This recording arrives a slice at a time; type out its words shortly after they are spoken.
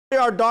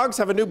Our Dogs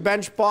have a new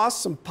bench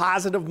boss, some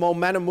positive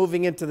momentum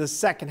moving into the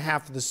second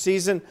half of the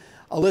season.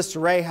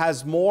 Alyssa Ray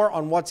has more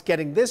on what's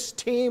getting this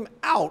team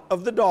out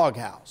of the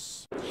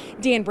doghouse.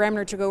 Dan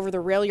Bremner took over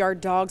the Rail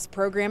Yard Dogs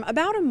program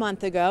about a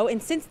month ago,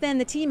 and since then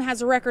the team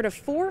has a record of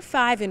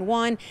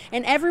 4-5-1,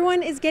 and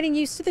everyone is getting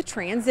used to the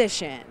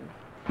transition.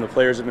 The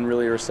players have been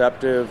really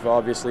receptive.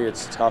 Obviously,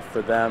 it's tough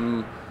for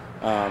them.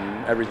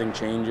 Everything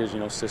changes,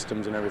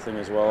 systems and everything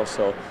as well.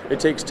 So it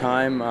takes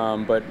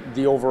time, but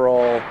the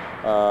overall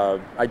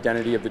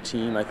identity of the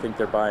team, I think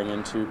they're buying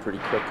into pretty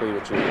quickly,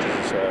 which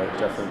is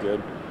definitely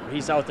good.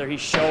 He's out there,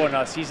 he's showing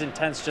us, he's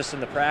intense just in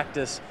the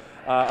practice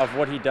of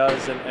what he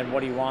does and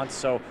what he wants.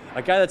 So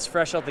a guy that's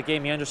fresh out the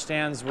game, he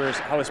understands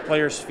how his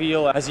players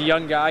feel. As a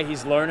young guy,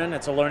 he's learning.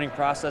 It's a learning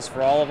process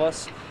for all of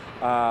us.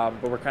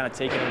 But we're kind of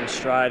taking it in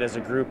stride as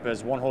a group,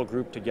 as one whole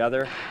group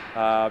together,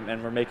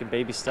 and we're making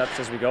baby steps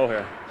as we go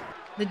here.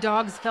 The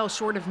Dogs fell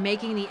short of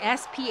making the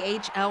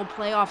SPHL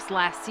playoffs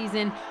last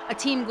season. A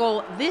team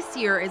goal this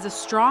year is a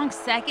strong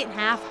second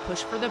half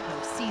push for the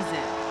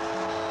postseason.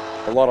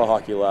 A lot of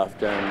hockey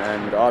left,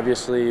 and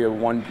obviously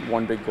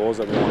one big goal is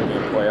that we want to be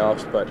in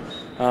playoffs. But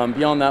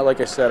beyond that,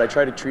 like I said, I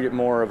try to treat it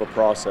more of a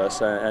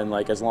process, and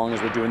like as long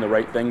as we're doing the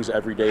right things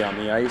every day on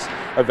the ice,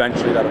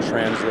 eventually that'll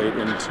translate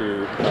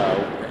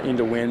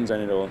into wins,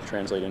 and it'll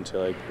translate into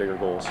like bigger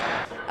goals.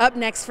 Up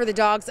next for the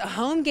Dogs, a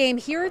home game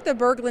here at the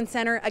Berglund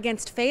Center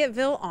against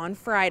Fayetteville on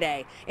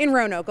Friday. In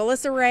Roanoke,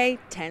 Alyssa Ray,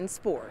 10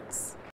 Sports.